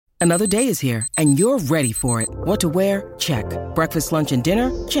Another day is here, and you're ready for it. What to wear? Check. Breakfast, lunch, and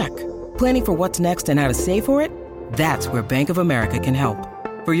dinner? Check. Planning for what's next and how to save for it? That's where Bank of America can help.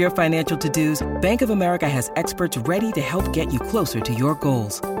 For your financial to-dos, Bank of America has experts ready to help get you closer to your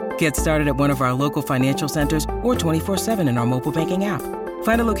goals. Get started at one of our local financial centers or 24/7 in our mobile banking app.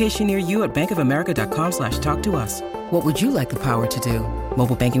 Find a location near you at bankofamerica.com/talktous. What would you like the power to do?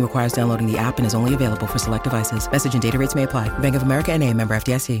 Mobile banking requires downloading the app and is only available for select devices. Message and data rates may apply. Bank of America N.A., member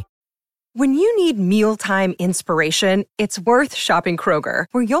FDIC. When you need mealtime inspiration, it's worth shopping Kroger,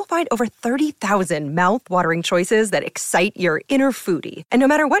 where you'll find over 30,000 mouth-watering choices that excite your inner foodie. And no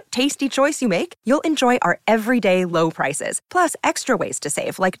matter what tasty choice you make, you'll enjoy our everyday low prices, plus extra ways to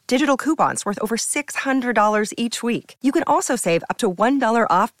save, like digital coupons worth over $600 each week. You can also save up to $1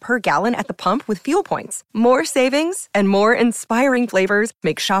 off per gallon at the pump with fuel points. More savings and more inspiring flavors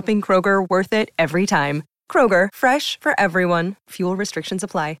make shopping Kroger worth it every time. Kroger, fresh for everyone. Fuel restrictions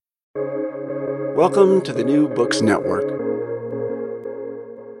apply. Welcome to the New Books Network.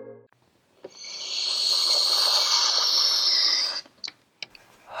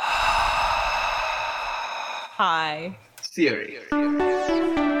 High Theory.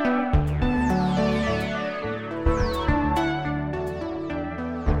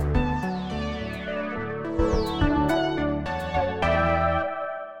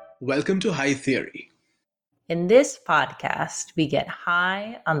 Welcome to High Theory. In this podcast, we get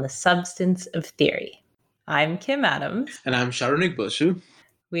high on the substance of theory. I'm Kim Adams. And I'm Sharonik Boshu.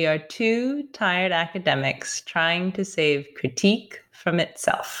 We are two tired academics trying to save critique from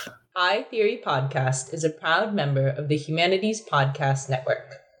itself. High Theory Podcast is a proud member of the Humanities Podcast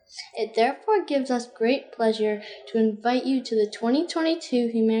Network. It therefore gives us great pleasure to invite you to the 2022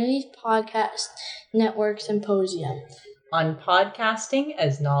 Humanities Podcast Network Symposium on podcasting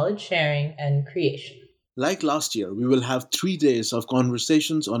as knowledge sharing and creation. Like last year, we will have 3 days of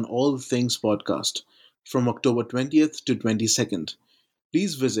conversations on all things podcast from October 20th to 22nd.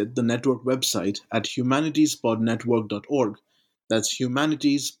 Please visit the network website at humanitiespodnetwork.org. That's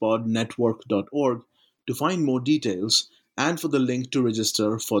humanitiespodnetwork.org to find more details and for the link to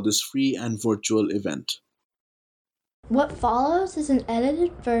register for this free and virtual event. What follows is an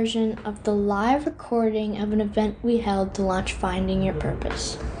edited version of the live recording of an event we held to launch Finding Your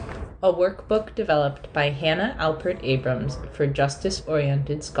Purpose, a workbook developed by Hannah Alpert Abrams for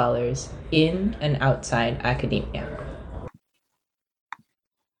justice-oriented scholars in and outside academia.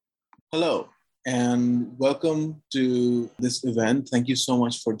 Hello, and welcome to this event. Thank you so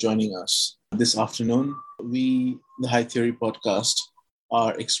much for joining us this afternoon. We, the High Theory Podcast,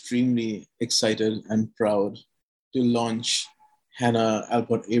 are extremely excited and proud to launch Hannah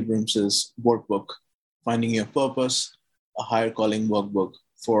Alpert Abrams' workbook, Finding Your Purpose, a higher calling workbook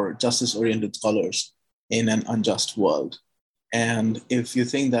for justice-oriented scholars in an unjust world. And if you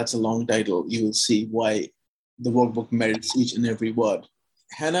think that's a long title, you will see why the workbook merits each and every word.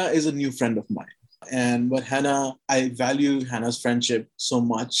 Hannah is a new friend of mine. I value Hannah's friendship so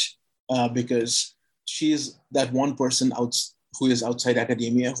much because she's that one person who is outside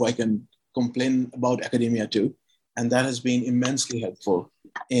academia who I can complain about academia to. And that has been immensely helpful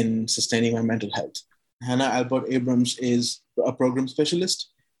in sustaining my mental health. Hannah Alpert Abrams is a program specialist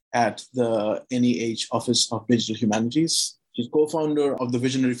at the NEH Office of Digital Humanities. She's co-founder of the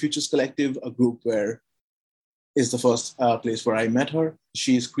Visionary Futures Collective, a group where is the first place where I met her.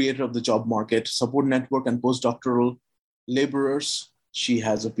 She is creator of the Job Market Support Network and Postdoctoral Laborers. She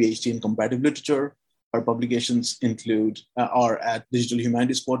has a PhD in comparative literature. Her publications are at Digital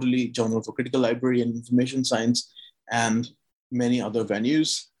Humanities Quarterly, Journal for Critical Library and Information Science, and many other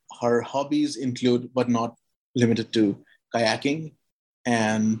venues. Her hobbies include, but not limited to, kayaking,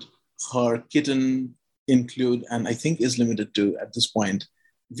 and her kitten include, and I think is limited to at this point,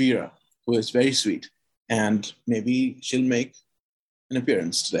 Vera, who is very sweet, and maybe she'll make an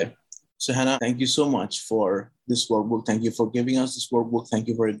appearance today. So Hannah, thank you so much for this workbook. Thank you for giving us this workbook. Thank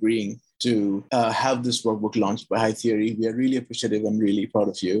you for agreeing to have this workbook launched by High Theory. We are really appreciative and really proud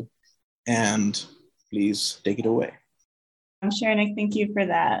of you. And please take it away. Sharonik, thank you for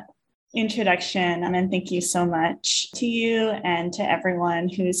that introduction. And thank you so much to you and to everyone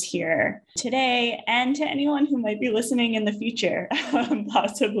who's here today and to anyone who might be listening in the future,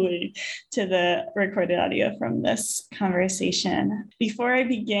 possibly to the recorded audio from this conversation. Before I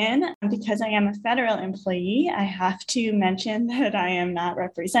begin, because I am a federal employee, I have to mention that I am not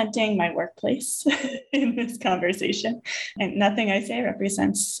representing my workplace in this conversation, and nothing I say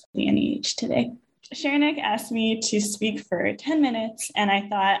represents the NEH today. Sharonik asked me to speak for 10 minutes, and I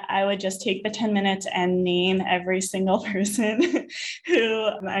thought I would just take the 10 minutes and name every single person who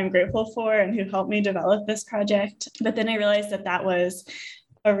I'm grateful for and who helped me develop this project. But then I realized that that was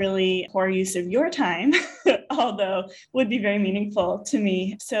a really poor use of your time, although would be very meaningful to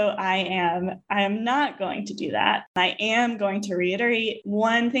me. So I am not going to do that. I am going to reiterate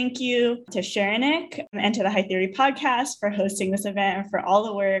one thank you to Sharonik and to the High Theory podcast for hosting this event and for all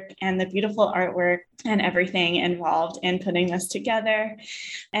the work and the beautiful artwork and everything involved in putting this together.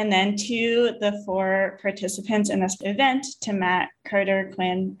 And then to the 4 participants in this event, to Matt, Carter,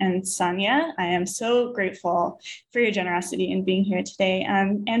 Quinn, and Sonia. I am so grateful for your generosity in being here today,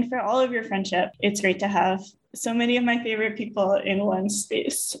 and for all of your friendship. It's great to have so many of my favorite people in one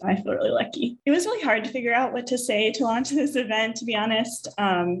space. I feel really lucky. It was really hard to figure out what to say to launch this event, to be honest.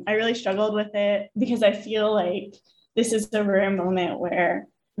 I really struggled with it because I feel like this is a rare moment where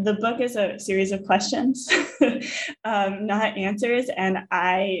the book is a series of questions, not answers. And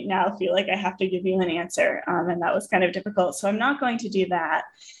I now feel like I have to give you an answer. And that was kind of difficult. So I'm not going to do that.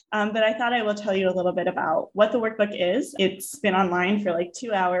 But I thought I will tell you a little bit about what the workbook is. It's been online for like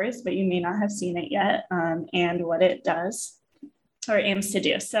 2 hours, but you may not have seen it yet, and what it does or aims to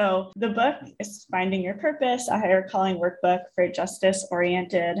do. So the book is Finding Your Purpose, a Higher Calling Workbook for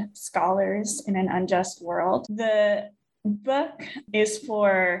Justice-Oriented Scholars in an Unjust World. The book is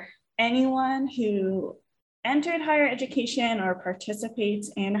for anyone who entered higher education or participates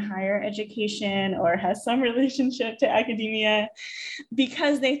in higher education or has some relationship to academia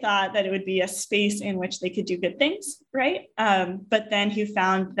because they thought that it would be a space in which they could do good things, right? But then who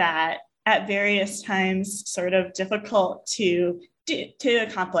found that at various times sort of difficult to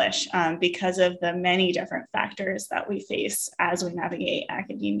accomplish because of the many different factors that we face as we navigate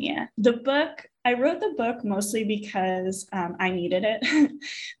academia. I wrote the book mostly because I needed it.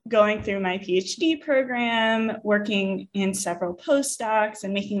 Going through my PhD program, working in several postdocs,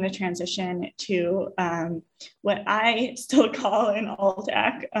 and making the transition to what I still call an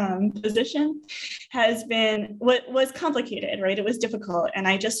alt-ac position has been what was complicated, right? It was difficult. And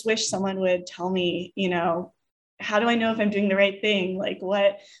I just wish someone would tell me, how do I know if I'm doing the right thing? Like,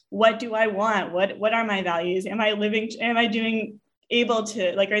 what do I want? What are my values? Am I able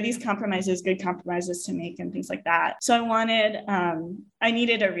to, like, are these compromises good compromises to make and things like that? So I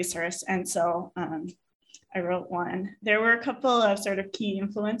needed a resource. And so I wrote one. There were a couple of sort of key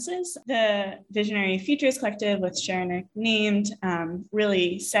influences. The Visionary Futures Collective, with Sharonik named,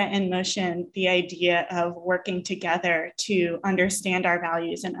 really set in motion the idea of working together to understand our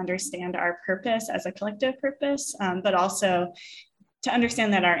values and understand our purpose as a collective purpose, but also to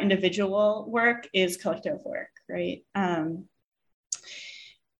understand that our individual work is collective work, right?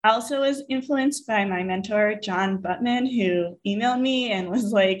 I also was influenced by my mentor, John Buttman, who emailed me and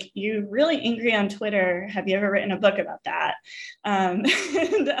was like, "You're really angry on Twitter. Have you ever written a book about that?" And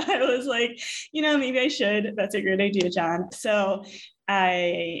I was like, maybe I should. That's a great idea, John. So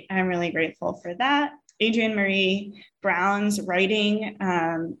I'm really grateful for that. Adrienne Marie Brown's writing,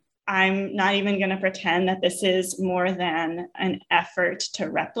 I'm not even going to pretend that this is more than an effort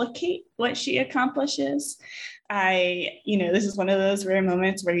to replicate what she accomplishes. This is one of those rare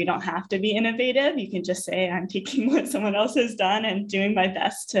moments where you don't have to be innovative. You can just say, I'm taking what someone else has done and doing my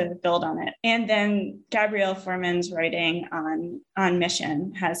best to build on it. And then Gabrielle Forman's writing on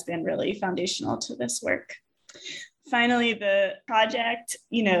mission has been really foundational to this work. Finally, the project,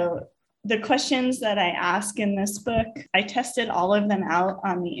 the questions that I ask in this book, I tested all of them out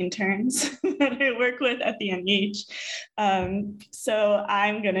on the interns that I work with at the NEH. So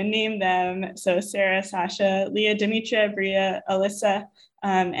I'm going to name them. So Sarah, Sasha, Leah, Dimitra, Bria, Alyssa,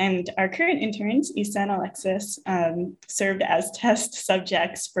 and our current interns, Issa and Alexis, served as test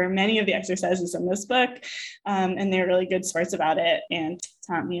subjects for many of the exercises in this book. And they're really good sports about it and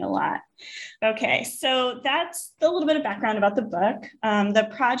taught me a lot. Okay, so that's a little bit of background about the book. The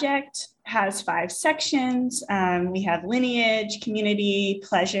project has 5 sections. We have lineage, community,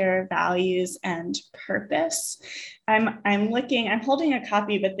 pleasure, values, and purpose. I'm holding a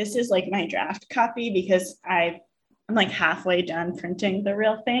copy, but this is like my draft copy because I'm like halfway done printing the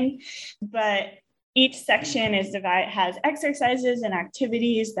real thing. But each section has exercises and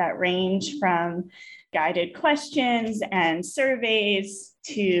activities that range from guided questions and surveys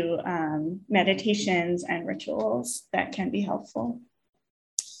to meditations and rituals that can be helpful,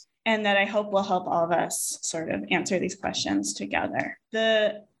 and that I hope will help all of us sort of answer these questions together.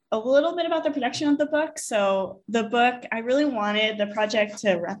 A little bit about the production of the book. So the book, I really wanted the project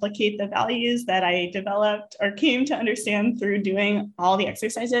to replicate the values that I developed or came to understand through doing all the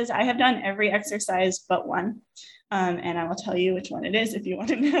exercises. I have done every exercise but one. And I will tell you which one it is if you want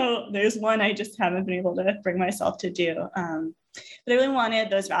to know. There's one I just haven't been able to bring myself to do. But I really wanted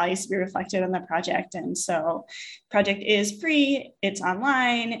those values to be reflected in the project. And so the project is free, it's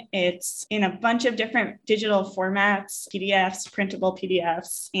online, it's in a bunch of different digital formats, PDFs, printable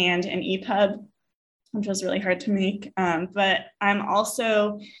PDFs, and an EPUB, which was really hard to make. But I'm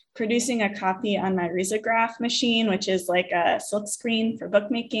also producing a copy on my risograph machine, which is like a silk screen for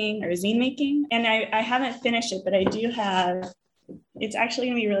bookmaking or zine making. And I haven't finished it, but I do have, it's actually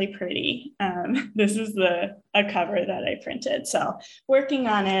gonna be really pretty. This is a cover that I printed. So working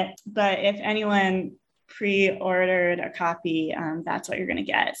on it, but if anyone pre-ordered a copy, that's what you're going to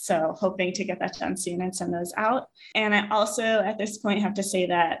get. So hoping to get that done soon and send those out. And I also at this point have to say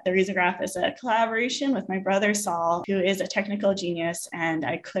that the risograph is a collaboration with my brother Saul, who is a technical genius, and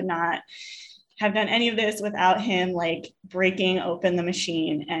I could not have done any of this without him like breaking open the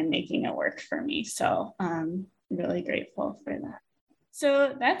machine and making it work for me. So I'm really grateful for that.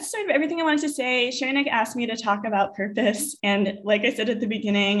 So that's sort of everything I wanted to say. Sharonik asked me to talk about purpose. And like I said at the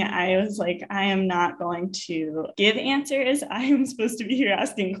beginning, I was like, I am not going to give answers. I am supposed to be here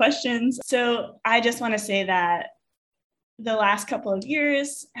asking questions. So I just want to say that the last couple of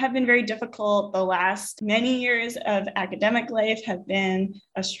years have been very difficult. The last many years of academic life have been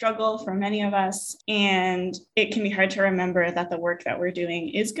a struggle for many of us. And it can be hard to remember that the work that we're doing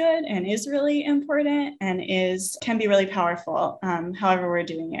is good and is really important and can be really powerful, however we're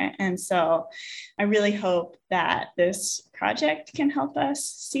doing it. And so I really hope that this project can help us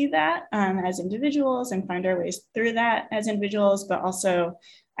see that as individuals and find our ways through that as individuals, but also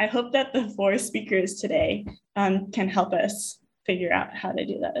I hope that the 4 speakers today can help us figure out how to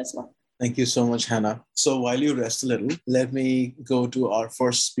do that as well. Thank you so much, Hannah. So while you rest a little, let me go to our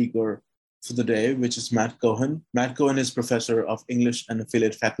first speaker for the day, which is Matt Cohen. Matt Cohen is professor of English and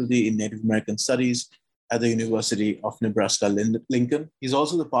affiliate faculty in Native American Studies at the University of Nebraska-Lincoln. He's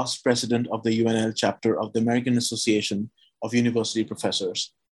also the past president of the UNL chapter of the American Association of University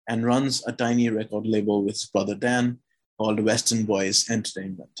Professors and runs a tiny record label with his brother Dan called Western Boys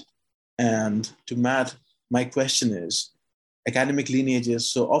Entertainment. And to Matt, my question is, academic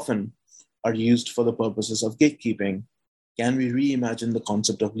lineages so often are used for the purposes of gatekeeping. Can we reimagine the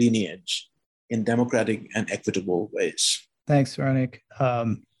concept of lineage in democratic and equitable ways? Thanks, Sharonik.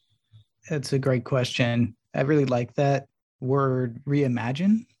 It's a great question. I really like that word,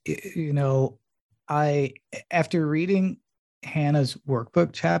 reimagine. You know, after reading Hannah's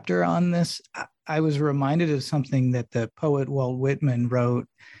workbook chapter on this, I was reminded of something that the poet Walt Whitman wrote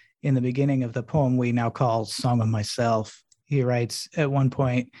in the beginning of the poem we now call Song of Myself. He writes at one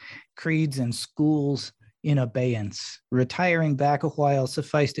point, creeds and schools in abeyance, retiring back a while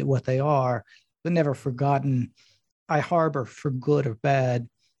sufficed at what they are, but never forgotten. I harbor for good or bad.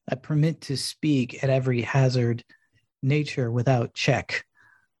 I permit to speak at every hazard, nature without check,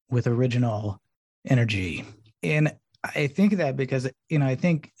 with original energy. And I think that because, I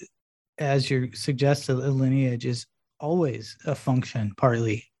think as you suggested, the lineage is always a function,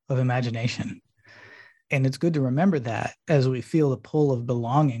 partly, of imagination. And it's good to remember that as we feel the pull of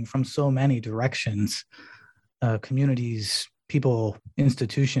belonging from so many directions, communities, people,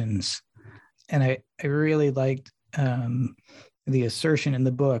 institutions. And I really liked the assertion in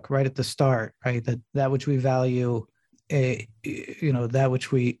the book right at the start, right? That which we value, that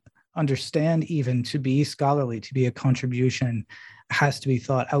which we understand even to be scholarly, to be a contribution, has to be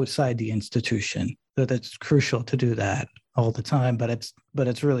thought outside the institution. That's crucial to do that all the time, but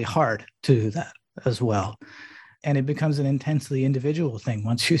it's really hard to do that as well. And it becomes an intensely individual thing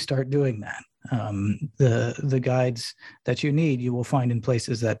once you start doing that. The guides that you need, you will find in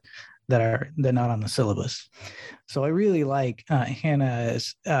places that they're not on the syllabus. So I really like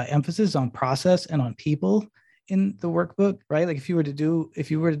Hannah's emphasis on process and on people in the workbook, right? Like if you were to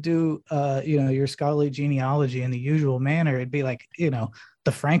do your scholarly genealogy in the usual manner, it'd be like,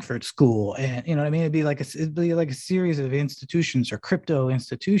 the Frankfurt School, and it'd be like a series of institutions or crypto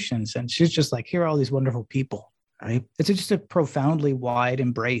institutions, and she's just like, here are all these wonderful people, right? It's just a profoundly wide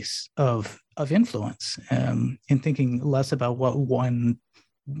embrace of influence, in thinking less about what one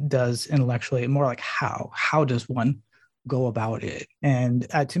does intellectually, and more like how does one go about it. And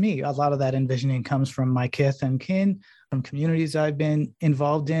to me, a lot of that envisioning comes from my kith and kin, from communities I've been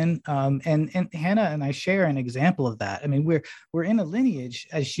involved in. And Hannah and I share an example of that. I mean, we're in a lineage,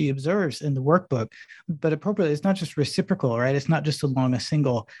 as she observes in the workbook, but appropriately, it's not just reciprocal, right? It's not just along a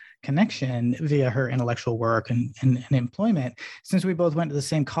single connection via her intellectual work and employment, since we both went to the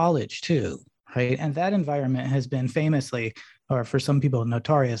same college too, right? And that environment has been famously, or for some people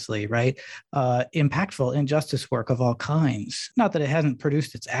notoriously, right, impactful in justice work of all kinds. Not that it hasn't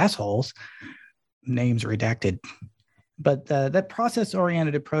produced its assholes, names redacted. But that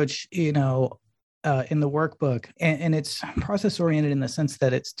process-oriented approach, in the workbook, and it's process-oriented in the sense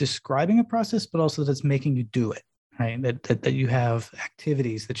that it's describing a process, but also that it's making you do it, right? That you have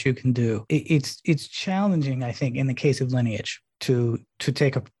activities that you can do. It's challenging, I think, in the case of lineage to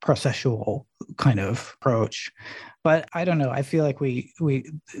take a processual kind of approach. But I don't know. I feel like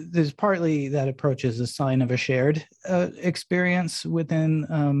there's partly that approach is a sign of a shared experience within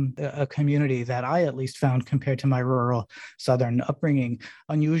a community that I at least found, compared to my rural Southern upbringing,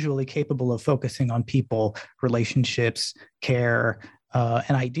 unusually capable of focusing on people, relationships, care,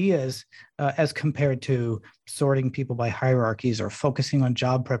 and ideas, as compared to sorting people by hierarchies or focusing on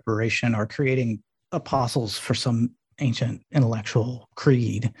job preparation or creating apostles for some ancient intellectual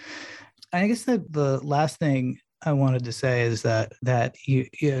creed. I guess that the last thing I wanted to say is that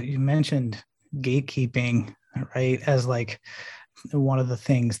you mentioned gatekeeping, right, as like one of the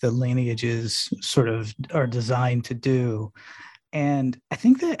things that lineages sort of are designed to do. And I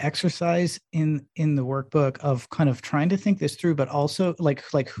think the exercise in the workbook of kind of trying to think this through, but also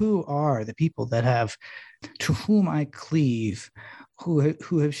like who are the people to whom I cleave,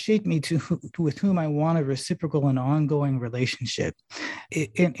 who have shaped me, with whom I want a reciprocal and ongoing relationship,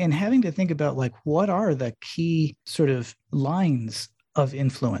 and having to think about like what are the key sort of lines of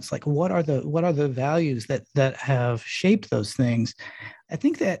influence, like what are the values that have shaped those things. I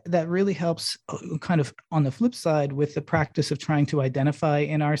think that really helps kind of on the flip side with the practice of trying to identify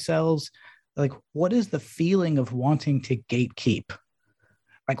in ourselves, like what is the feeling of wanting to gatekeep?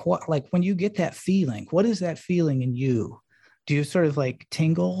 Like when you get that feeling, what is that feeling in you? Do you sort of like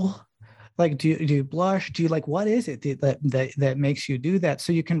tingle? Like, do you blush? Do you like, what is it that makes you do that?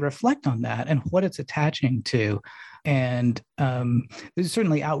 So you can reflect on that and what it's attaching to. And there's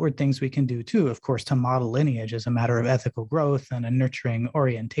certainly outward things we can do too, of course, to model lineage as a matter of ethical growth and a nurturing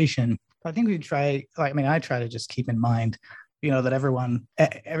orientation. But I think I try to just keep in mind, that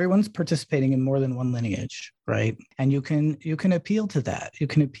everyone's participating in more than one lineage, right? And you can appeal to that. You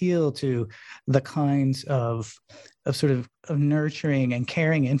can appeal to the kinds of sort of nurturing and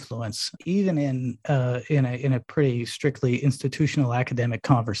caring influence, even in a pretty strictly institutional academic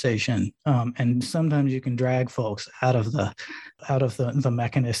conversation. And sometimes you can drag folks out of the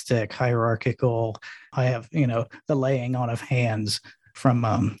mechanistic, hierarchical. I have the laying on of hands from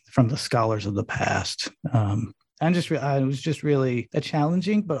the scholars of the past. It was just really a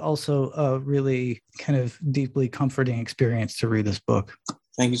challenging, but also a really kind of deeply comforting experience to read this book.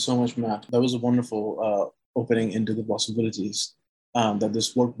 Thank you so much, Matt. That was a wonderful opening into the possibilities that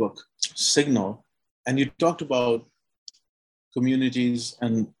this workbook signal. And you talked about communities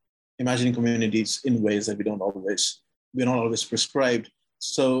and imagining communities in ways that we're not always prescribed.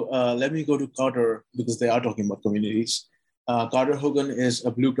 So let me go to Carter, because they are talking about communities. Carter Hogan is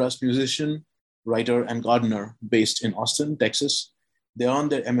a bluegrass musician, writer, and gardener based in Austin, Texas. They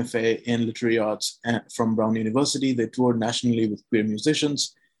earned their MFA in literary arts from Brown University. They toured nationally with queer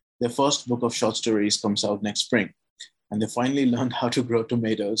musicians. Their first book of short stories comes out next spring. And they finally learned how to grow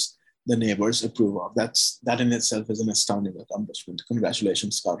tomatoes the neighbors approve of. That in itself is an astounding accomplishment.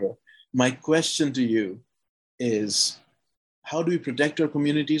 Congratulations, Carter. My question to you is, how do we protect our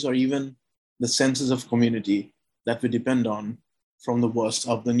communities, or even the senses of community that we depend on from the worst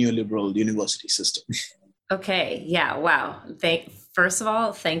of the neoliberal university system? Okay. Yeah. Wow. First of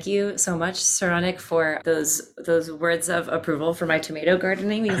all, thank you so much, Saronic, for those words of approval for my tomato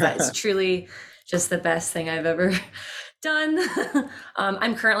gardening, because that is truly just the best thing I've ever done.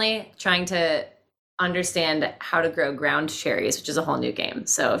 I'm currently trying to understand how to grow ground cherries, which is a whole new game.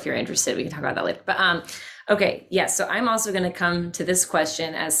 So if you're interested, we can talk about that later. But okay. Yeah. So I'm also going to come to this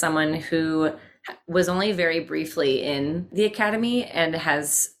question as someone who was only very briefly in the academy and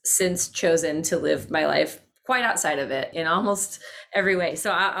has since chosen to live my life quite outside of it in almost every way. So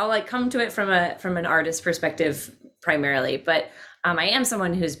I'll like come to it from an artist perspective primarily, but I am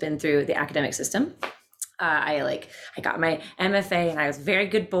someone who's been through the academic system. I got my MFA and I was a very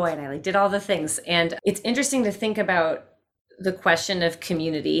good boy and I did all the things. And it's interesting to think about the question of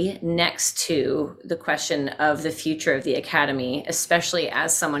community next to the question of the future of the academy, especially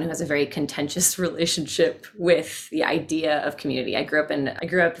as someone who has a very contentious relationship with the idea of community. I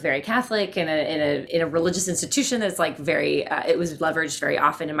grew up very Catholic in a religious institution that's like very, it was leveraged very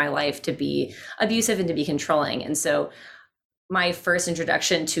often in my life to be abusive and to be controlling. And so my first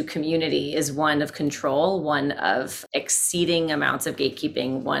introduction to community is one of control, one of exceeding amounts of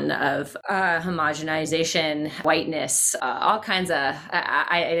gatekeeping, one of homogenization, whiteness, all kinds of.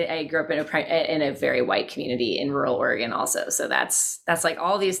 I grew up in a very white community in rural Oregon, also. So that's like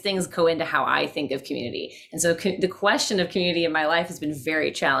all these things go into how I think of community. And so the question of community in my life has been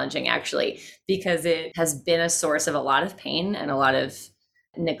very challenging, actually, because it has been a source of a lot of pain and a lot of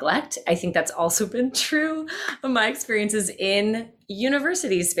neglect. I think that's also been true of my experiences in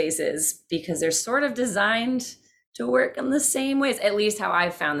university spaces, because they're sort of designed to work in the same ways, at least how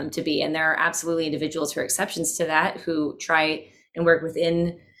I've found them to be. And there are absolutely individuals who are exceptions to that, who try and work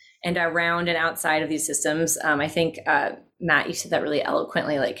within and around and outside of these systems. I think, Matt, you said that really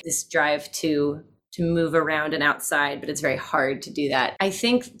eloquently, like this drive to move around and outside, but it's very hard to do that. I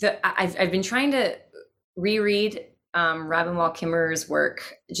think that I've been trying to reread Robin Wall Kimmerer's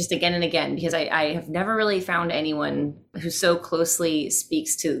work just again and again, because I have never really found anyone who so closely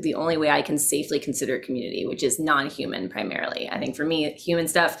speaks to the only way I can safely consider community, which is non-human primarily. I think for me, human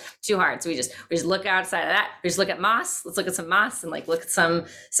stuff, too hard. So we just look outside of that. We just look at moss. Let's look at some moss and like look at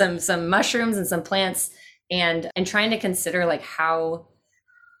some mushrooms and some plants, and trying to consider like how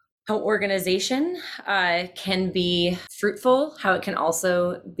organization can be fruitful, how it can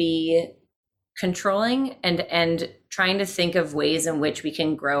also be controlling, and trying to think of ways in which we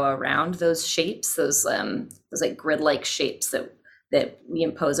can grow around those shapes, those like grid-like shapes that we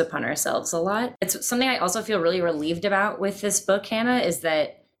impose upon ourselves a lot. It's something I also feel really relieved about with this book, Hannah, is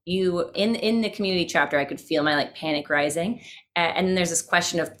that you in the community chapter, I could feel my like panic rising. And then there's this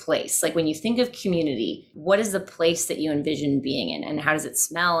question of place. Like when you think of community, what is the place that you envision being in, and how does it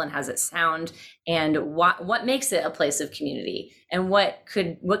smell, and how does it sound, and what makes it a place of community, and what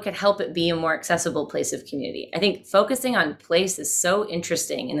could help it be a more accessible place of community? I think focusing on place is so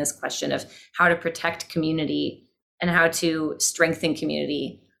interesting in this question of how to protect community and how to strengthen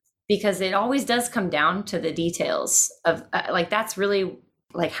community, because it always does come down to the details of like that's really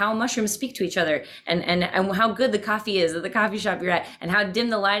like how mushrooms speak to each other, and how good the coffee is at the coffee shop you're at, and how dim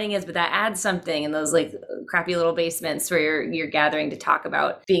the lighting is, but that adds something in those like crappy little basements where you're gathering to talk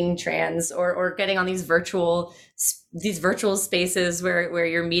about being trans, or getting on these virtual spaces where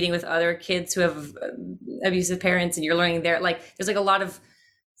you're meeting with other kids who have abusive parents, and you're learning there. Like there's like a lot of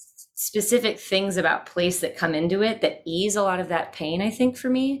specific things about place that come into it that ease a lot of that pain, I think,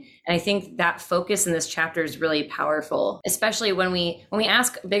 for me. And I think that focus in this chapter is really powerful, especially when we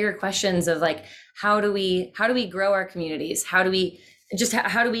ask bigger questions of like, how do we grow our communities? How do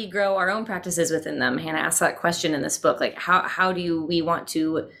we grow our own practices within them? Hannah asked that question in this book, like how do we want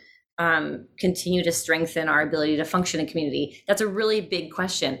to continue to strengthen our ability to function in community? That's a really big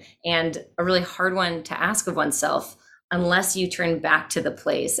question, and a really hard one to ask of oneself, unless you turn back to the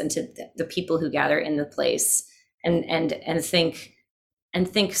place and to the people who gather in the place, and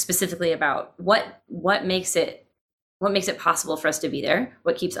think specifically about what makes it possible for us to be there,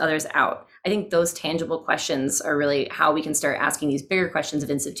 what keeps others out. I think those tangible questions are really how we can start asking these bigger questions of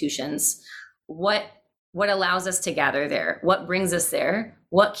institutions. What allows us to gather there? What brings us there?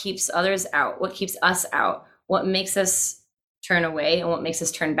 What keeps others out? What keeps us out? What makes us turn away, and what makes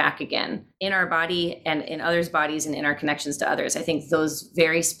us turn back again in our body and in others' bodies and in our connections to others? I think those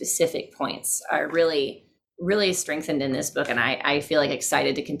very specific points are really, really strengthened in this book. And I feel like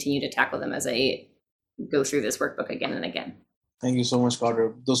excited to continue to tackle them as I go through this workbook again and again. Thank you so much,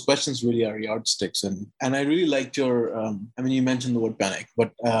 Carter. Those questions really are yardsticks. And I really liked your, you mentioned the word panic,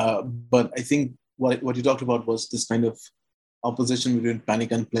 but I think what you talked about was this kind of opposition between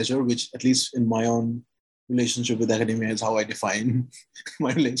panic and pleasure, which at least in my own relationship with academia is how I define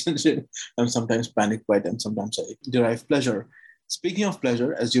my relationship. I'm sometimes panicked by it, and sometimes I derive pleasure. Speaking of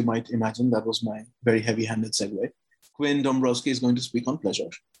pleasure, as you might imagine, that was my very heavy-handed segue. Quinn Dombrowski is going to speak on pleasure.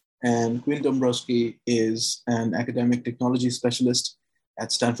 And Quinn Dombrowski is an academic technology specialist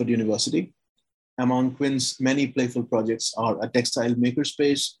at Stanford University. Among Quinn's many playful projects are a textile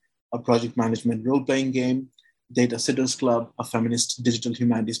makerspace, a project management role-playing game, Data Sitters Club, a feminist digital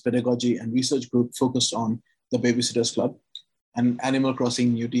humanities pedagogy and research group focused on the Babysitters Club, and Animal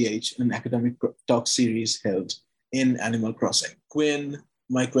Crossing New DH, an academic talk series held in Animal Crossing. Quinn,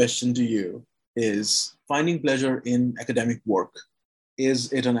 my question to you is, finding pleasure in academic work,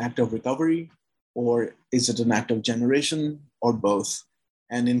 is it an act of recovery, or is it an act of generation, or both?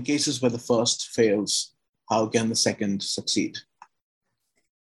 And in cases where the first fails, how can the second succeed?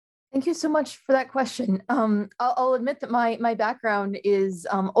 Thank you so much for that question. I'll admit that my background is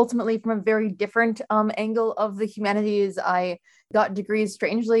ultimately from a very different angle of the humanities. I got degrees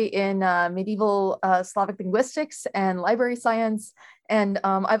strangely in medieval Slavic linguistics and library science, And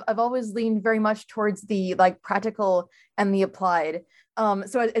I've always leaned very much towards the like practical and the applied.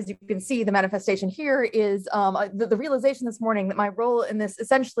 So as you can see, the manifestation here is the realization this morning that my role in this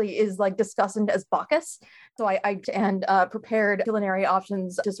essentially is like discussant as Bacchus. So I prepared culinary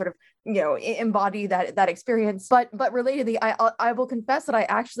options to sort of, embody that experience. But relatedly, I will confess that I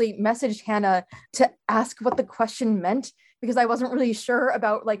actually messaged Hannah to ask what the question meant, because I wasn't really sure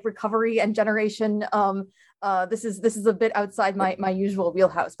about like recovery and generation. This is a bit outside my usual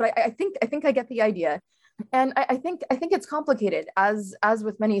wheelhouse, but I think I get the idea. And I think it's complicated, as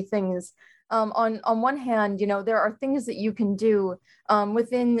with many things. On one hand, there are things that you can do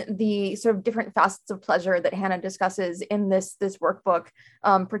within the sort of different facets of pleasure that Hannah discusses in this workbook,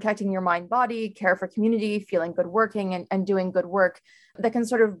 protecting your mind, body, care for community, feeling good working, and doing good work that can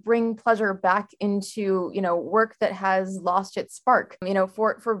sort of bring pleasure back into, work that has lost its spark,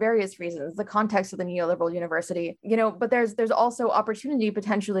 for various reasons, the context of the neoliberal university, but there's also opportunity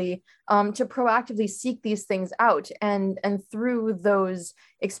potentially to proactively seek these things out and through those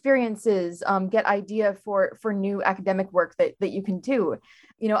experiences, get idea for new academic work that you can do.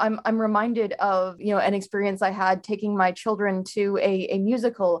 I'm reminded of, an experience I had taking my children to a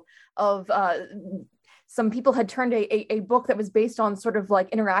musical of, some people had turned a book that was based on sort of like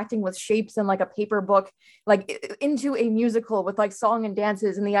interacting with shapes and like a paper book, like into a musical with like song and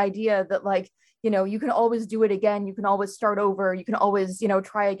dances, and the idea that like, you can always do it again. You can always start over. You can always,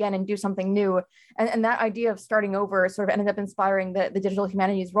 try again and do something new. And that idea of starting over sort of ended up inspiring the digital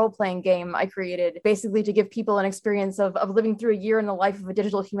humanities role-playing game I created, basically to give people an experience of living through a year in the life of a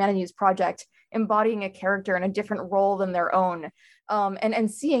digital humanities project, embodying a character in a different role than their own. And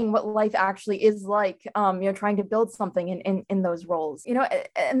seeing what life actually is like, trying to build something in those roles,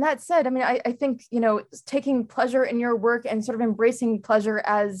 and that said, I mean, I think, taking pleasure in your work and sort of embracing pleasure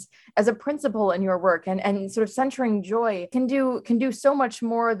as a principle in your work and sort of centering joy can do so much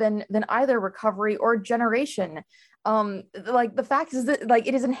more than either recovery or generation. Like the fact is that like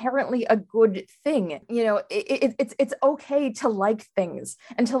it is inherently a good thing. It's okay to like things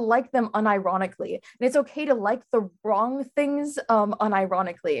and to like them unironically, and it's okay to like the wrong things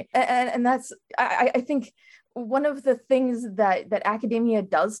unironically, and that's I think one of the things that academia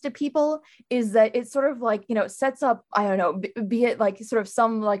does to people is that it sort of like, sets up, I don't know, be it like sort of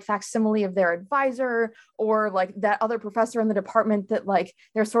some like facsimile of their advisor or like that other professor in the department that like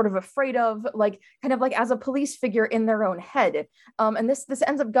they're sort of afraid of, like kind of like as a police figure in their own head. And this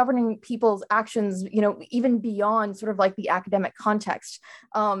ends up governing people's actions, even beyond sort of like the academic context.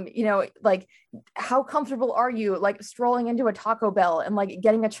 Like how comfortable are you like strolling into a Taco Bell and like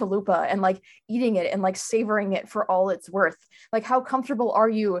getting a chalupa and like eating it and like savoring it for all it's worth? Like how comfortable are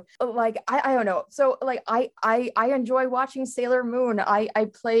you? Like I don't know. So like I enjoy watching Sailor Moon. I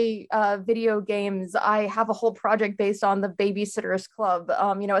play video games. I have a whole project based on the Babysitters Club.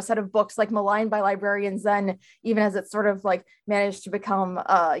 A set of books like Maligned by Librarians Then, even as it's sort of like managed to become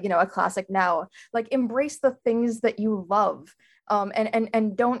a classic now. Like embrace the things that you love.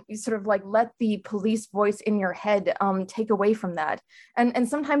 And don't sort of like let the police voice in your head take away from that. And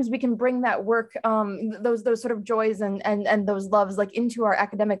sometimes we can bring that work, those sort of joys and those loves like into our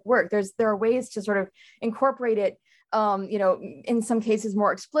academic work. There are ways to sort of incorporate it, in some cases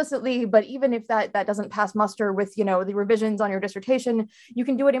more explicitly, but even if that doesn't pass muster with, the revisions on your dissertation, you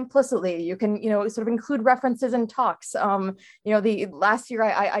can do it implicitly. You can, sort of include references in talks. The last year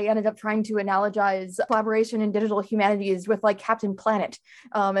I ended up trying to analogize collaboration in digital humanities with like Captain Planet,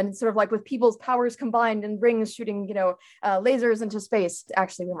 and sort of like with people's powers combined and rings shooting, lasers into space.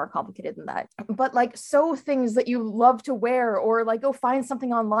 Actually, we're more complicated than that. But like sew things that you love to wear, or like go find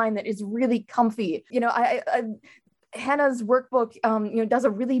something online that is really comfy. Hannah's workbook, does a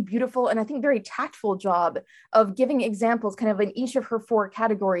really beautiful and I think very tactful job of giving examples kind of in each of her 4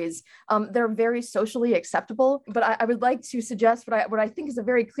 categories. They're very socially acceptable, but I would like to suggest what I think is a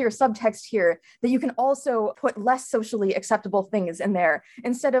very clear subtext here, that you can also put less socially acceptable things in there.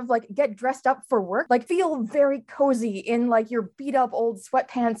 Instead of like get dressed up for work, like feel very cozy in like your beat up old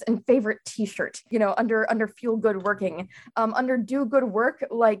sweatpants and favorite t-shirt, under feel good working, under do good work,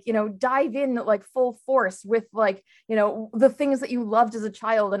 like, dive in like full force with like, the things that you loved as a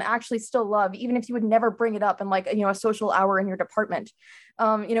child and actually still love, even if you would never bring it up in like, a social hour in your department.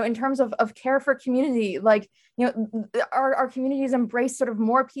 In terms of care for community, like, our communities embrace sort of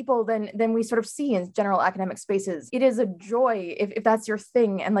more people than we sort of see in general academic spaces. It is a joy if that's your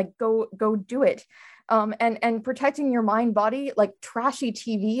thing, and like, go do it. And protecting your mind, body, like trashy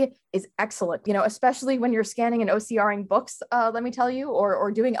TV is excellent, especially when you're scanning and OCRing books, let me tell you,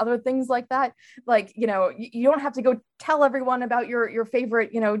 or doing other things like that. Like, you don't have to go tell everyone about your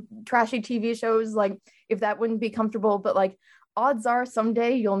favorite, trashy TV shows, like if that wouldn't be comfortable, but like odds are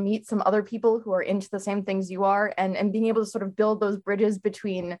someday you'll meet some other people who are into the same things you are, and being able to sort of build those bridges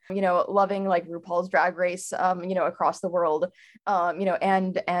between, loving like RuPaul's Drag Race, across the world,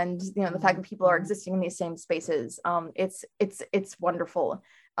 and the fact that people are existing in these same spaces. It's wonderful,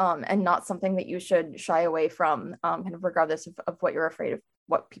 and not something that you should shy away from, kind of regardless of what you're afraid of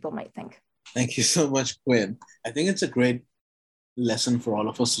what people might think. Thank you so much, Quinn. I think it's a great lesson for all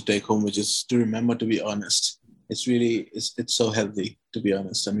of us to take home, which is to remember to be honest. It's so healthy, to be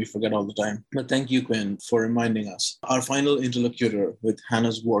honest, and we forget all the time. But thank you, Quinn, for reminding us. Our final interlocutor with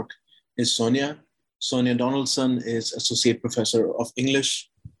Hannah's work is Sonia. Sonia Donaldson is Associate Professor of English.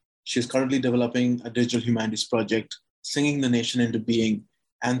 She's currently developing a digital humanities project, Singing the Nation into Being,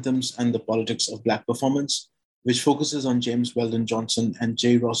 Anthems and the Politics of Black Performance, which focuses on James Weldon Johnson and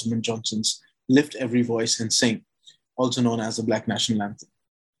J. Rosamond Johnson's Lift Every Voice and Sing, also known as the Black National Anthem.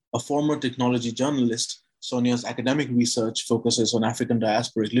 A former technology journalist, Sonia's academic research focuses on African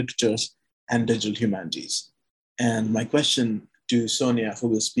diasporic literatures and digital humanities. And my question to Sonia, who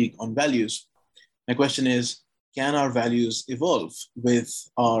will speak on values, my question is, can our values evolve with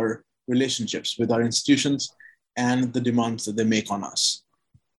our relationships, with our institutions, and the demands that they make on us?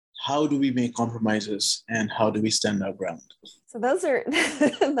 How do we make compromises, and how do we stand our ground? So those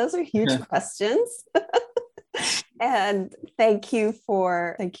are huge questions. And thank you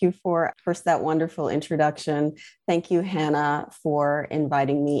for first that wonderful introduction. Thank you, Hannah, for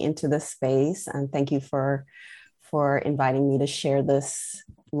inviting me into this space, and thank you for inviting me to share this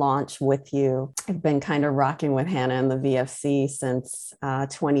launch with you. I've been kind of rocking with Hannah and the VFC since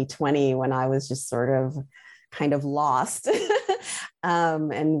 2020, when I was just sort of kind of lost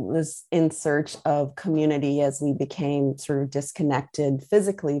and was in search of community as we became sort of disconnected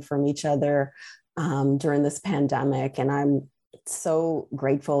physically from each other during this pandemic. And I'm so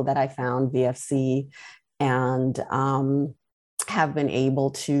grateful that I found VFC and have been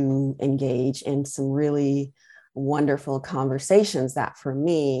able to engage in some really wonderful conversations that for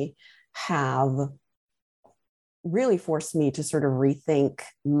me have really forced me to sort of rethink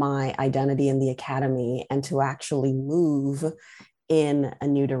my identity in the academy and to actually move in a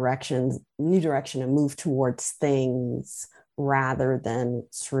new direction and move towards things rather than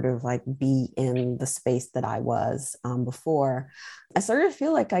sort of like be in the space that I was before. I sort of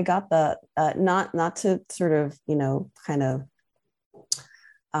feel like I got the, not to sort of, kind of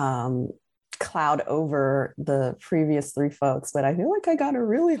cloud over the previous three folks, but I feel like I got a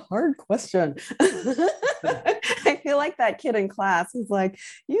really hard question. I feel like that kid in class who's like,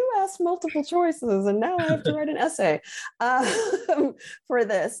 you asked multiple choices and now I have to write an essay for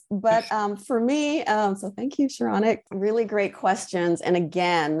this. But for me, so thank you, Saronic. Really great questions. And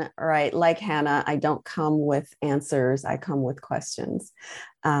again, right, like Hannah, I don't come with answers. I come with questions.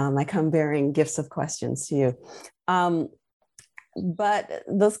 I come bearing gifts of questions to you. But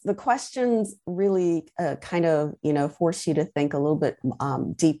the questions really kind of, force you to think a little bit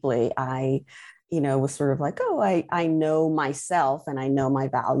deeply. I, was sort of like, I know myself and I know my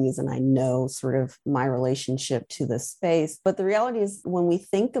values and I know sort of my relationship to this space. But the reality is when we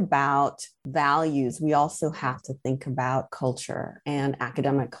think about values, we also have to think about culture and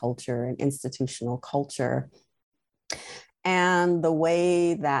academic culture and institutional culture. And the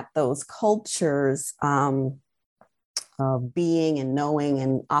way that those cultures of being and knowing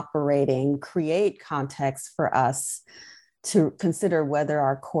and operating create context for us to consider whether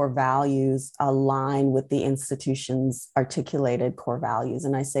our core values align with the institution's articulated core values.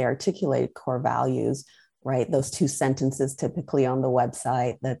 And I say articulated core values, right? Those two sentences typically on the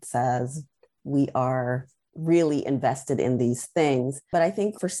website that says we are really invested in these things. But I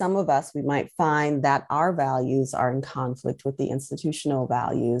think for some of us, we might find that our values are in conflict with the institutional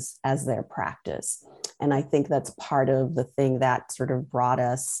values as their practice. And I think that's part of the thing that sort of brought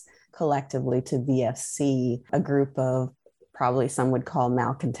us collectively to VFC, a group of probably some would call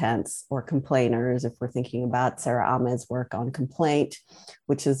malcontents or complainers, if we're thinking about Sarah Ahmed's work on complaint,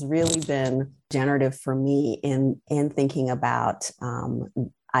 which has really been generative for me in thinking about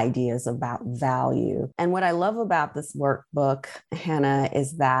ideas about value. And what I love about this workbook, Hannah,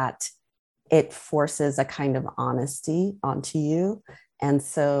 is that it forces a kind of honesty onto you. And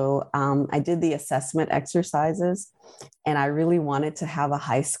so I did the assessment exercises, and I really wanted to have a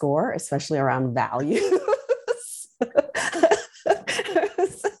high score, especially around values.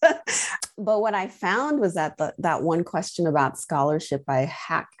 But what I found was that that one question about scholarship, I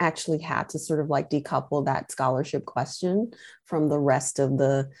actually had to sort of like decouple that scholarship question from the rest of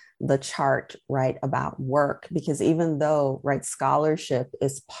the chart, right, about work. Because even though, right, scholarship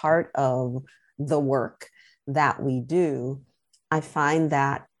is part of the work that we do, I find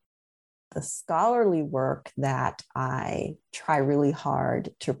that the scholarly work that I try really hard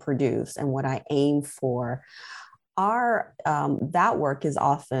to produce and what I aim for are that work is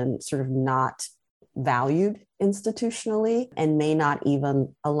often sort of not valued institutionally and may not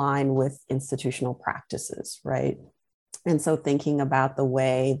even align with institutional practices, right? And so thinking about the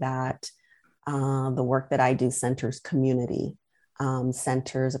way that the work that I do centers community,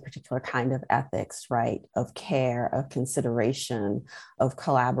 centers a particular kind of ethics, right? Of care, of consideration, of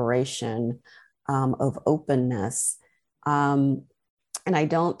collaboration, of openness. And I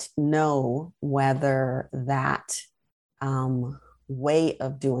don't know whether that way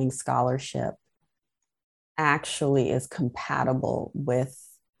of doing scholarship actually is compatible with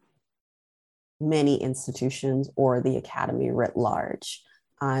many institutions or the academy writ large.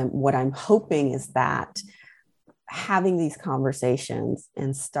 What I'm hoping is that having these conversations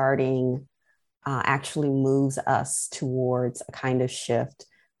and starting actually moves us towards a kind of shift.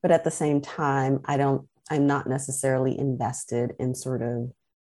 But at the same time, I'm not necessarily invested in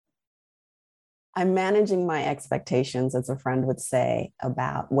I'm managing my expectations, as a friend would say,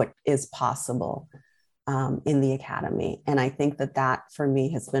 about what is possible in the academy. And I think that for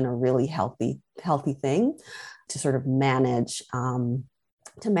me has been a really healthy thing to sort of manage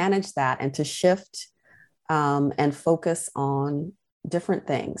that and to shift and focus on different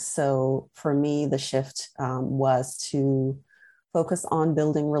things. So for me, the shift was to focus on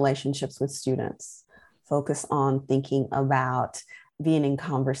building relationships with students, focus on thinking about being in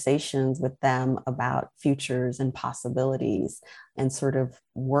conversations with them about futures and possibilities and sort of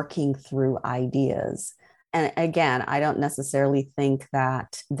working through ideas. And again, I don't necessarily think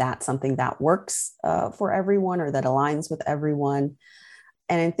that that's something that works for everyone or that aligns with everyone.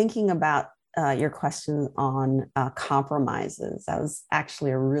 And in thinking about your question on compromises, that was actually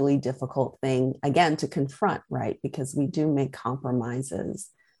a really difficult thing, again, to confront, right? Because we do make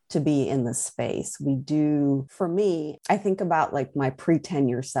compromises to be in the space. We do, for me, I think about like my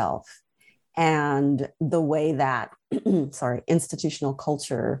pre-tenure self and the way that, institutional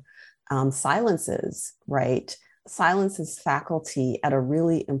culture silences, right? Silences faculty at a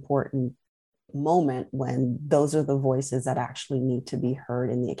really important moment when those are the voices that actually need to be heard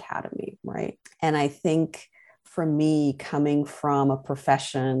in the academy, right? And I think for me, coming from a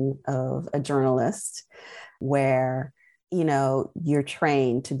profession of a journalist where you're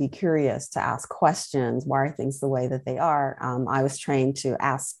trained to be curious, to ask questions. Why are things the way that they are? I was trained to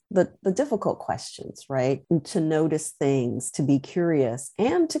ask the difficult questions, right? And to notice things, to be curious,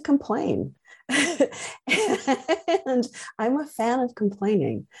 and to complain. And I'm a fan of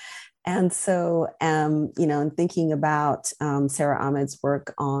complaining. And so, in thinking about Sarah Ahmed's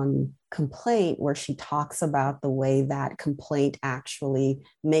work on complaint, where she talks about the way that complaint actually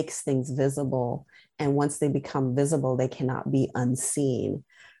makes things visible. And once they become visible, they cannot be unseen,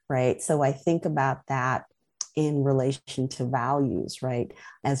 right? So I think about that in relation to values, right?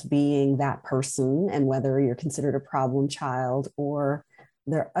 As being that person, and whether you're considered a problem child or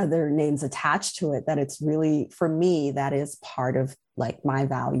there are other names attached to it, that it's really, for me, that is part of like my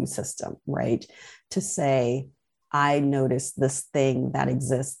value system, right? To say, I notice this thing that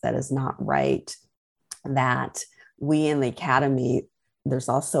exists that is not right, that we in the academy, there's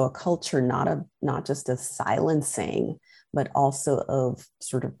also a culture not just of silencing, but also of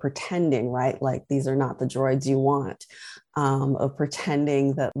sort of pretending, right? Like these are not the droids you want, of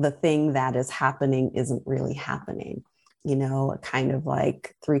pretending that the thing that is happening isn't really happening. A kind of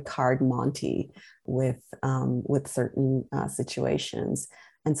like 3-card Monty with certain situations.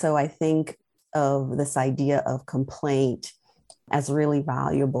 And so I think of this idea of complaint as really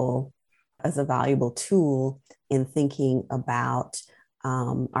valuable, as a valuable tool in thinking about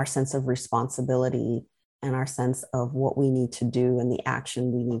our sense of responsibility and our sense of what we need to do and the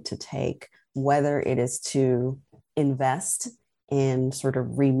action we need to take, whether it is to invest in sort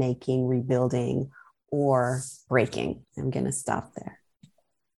of remaking, rebuilding, or breaking. I'm going to stop there.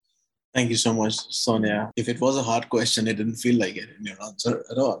 Thank you so much, Sonia. If it was a hard question, it didn't feel like it in your answer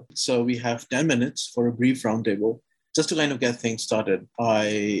at all. So we have 10 minutes for a brief roundtable. Just to kind of get things started,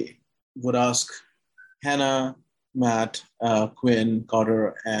 I would ask Hannah, Matt, Quinn,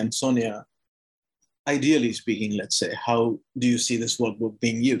 Carter, and Sonia, ideally speaking, let's say, how do you see this workbook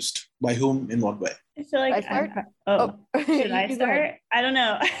being used? By whom, in what way? I feel like should I start? I don't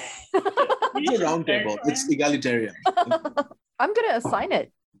know. It's a roundtable. It's egalitarian. I'm going to assign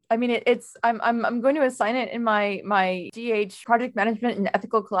it. I mean, I'm going to assign it in my DH project management and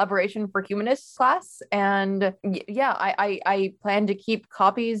ethical collaboration for humanists class. And yeah, I plan to keep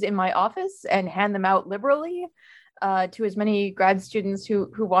copies in my office and hand them out liberally to as many grad students who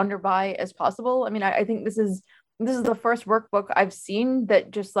wander by as possible. I mean, I think this is the first workbook I've seen that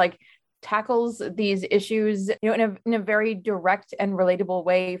just like tackles these issues, in a very direct and relatable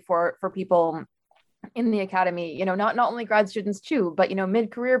way for people in the academy, not only grad students too, but,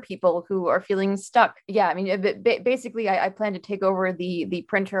 mid-career people who are feeling stuck. Yeah, I mean, basically, I plan to take over the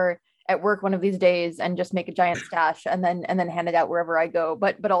printer at work one of these days and just make a giant stash and then hand it out wherever I go,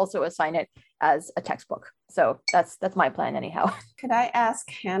 but also assign it as a textbook. So that's my plan anyhow. Could I ask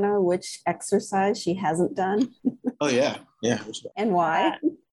Hannah which exercise she hasn't done? Oh, yeah. And why?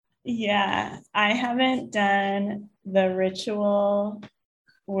 Yeah, I haven't done the ritual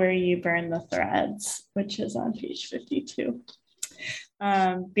where you burn the threads, which is on page 52.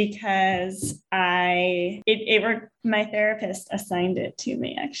 Because my therapist assigned it to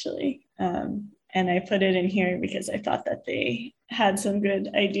me, actually. And I put it in here because I thought that they had some good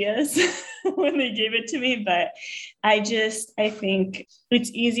ideas when they gave it to me. But I think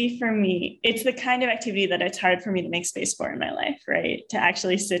it's easy for me. It's the kind of activity that it's hard for me to make space for in my life, right? To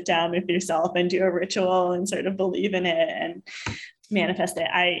actually sit down with yourself and do a ritual and sort of believe in it and manifest it.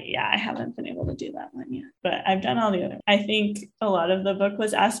 I haven't been able to do that one yet, but I've done all the other. I think a lot of the book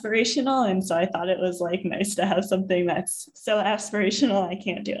was aspirational. And so I thought it was like nice to have something that's so aspirational, I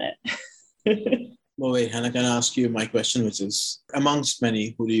can't do it. Well, wait, Hannah, can I ask you my question, which is, amongst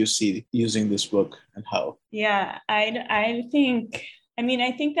many, who do you see using this book and how? Yeah, I think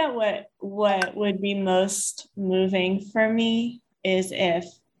that what would be most moving for me is if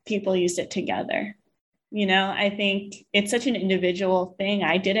people used it together. I think it's such an individual thing.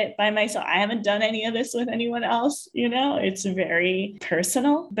 I did it by myself. I haven't done any of this with anyone else. It's very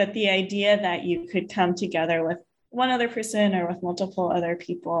personal. But the idea that you could come together with one other person or with multiple other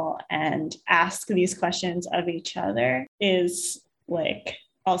people and ask these questions of each other is like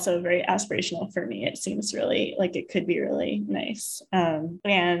also very aspirational for me. It seems really like it could be really nice.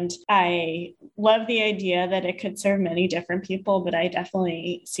 And I love the idea that it could serve many different people, but I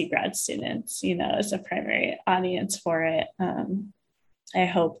definitely see grad students, as a primary audience for it. I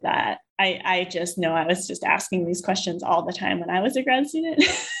hope that I just know I was just asking these questions all the time when I was a grad student.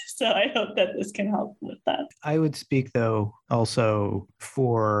 So I hope that this can help with that. I would speak, though, also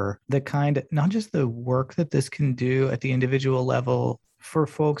for the not just the work that this can do at the individual level for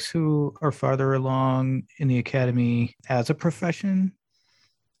folks who are farther along in the academy as a profession,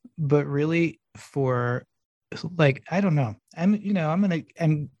 but really for, like, I don't know. I'm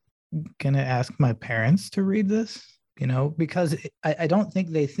gonna ask my parents to read this, because I don't think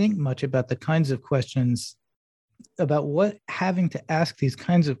they think much about the kinds of questions, about what having to ask these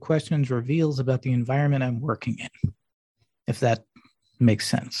kinds of questions reveals about the environment I'm working in, if that makes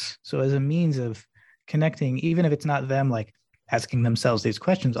sense. So as a means of connecting, even if it's not them like asking themselves these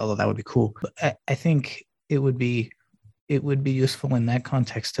questions, although that would be cool, but I think it would be useful in that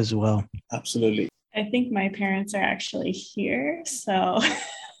context as well. Absolutely. I think my parents are actually here, so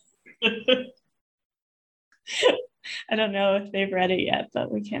I don't know if they've read it yet,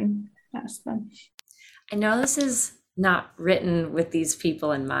 but we can ask them. I know this is not written with these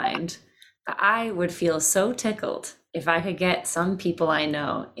people in mind, but I would feel so tickled if I could get some people I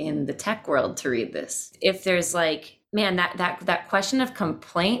know in the tech world to read this. If there's like, man, that question of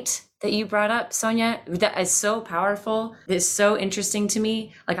complaint that you brought up, Sonia, that is so powerful. It's so interesting to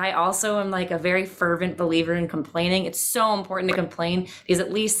me. Like, I also am like a very fervent believer in complaining. It's so important to complain because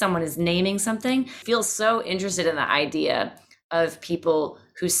at least someone is naming something. I feel so interested in the idea of people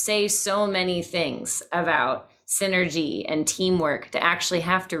who say so many things about synergy and teamwork to actually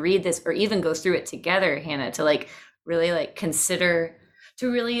have to read this or even go through it together, Hannah, to really consider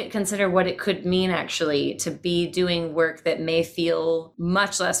what it could mean actually to be doing work that may feel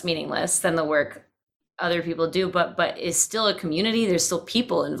much less meaningless than the work other people do, but is still a community. There's still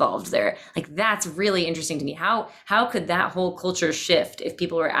people involved there. Like, that's really interesting to me. How could that whole culture shift if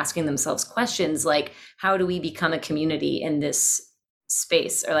people were asking themselves questions like, how do we become a community in this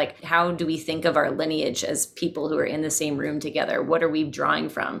space? Or like, how do we think of our lineage as people who are in the same room together? What are we drawing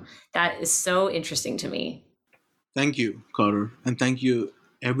from? That is so interesting to me. Thank you, Carter. And thank you,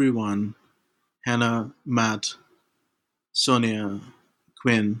 everyone, Hannah, Matt, Sonia,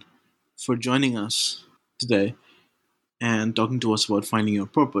 Quinn, for joining us today and talking to us about finding your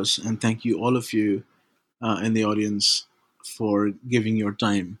purpose. And thank you, all of you in the audience, for giving your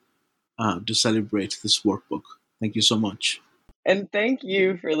time to celebrate this workbook. Thank you so much. And thank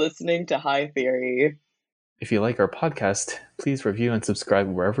you for listening to High Theory. If you like our podcast, please review and subscribe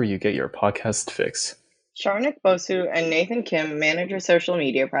wherever you get your podcast fix. Sharnik Bosu and Nathan Kim manage our social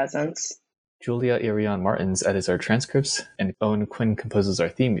media presence. Julia Irion Martins edits our transcripts, and Owen Quinn composes our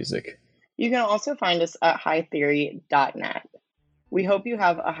theme music. You can also find us at hightheory.net. We hope you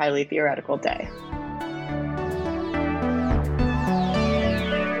have a highly theoretical day.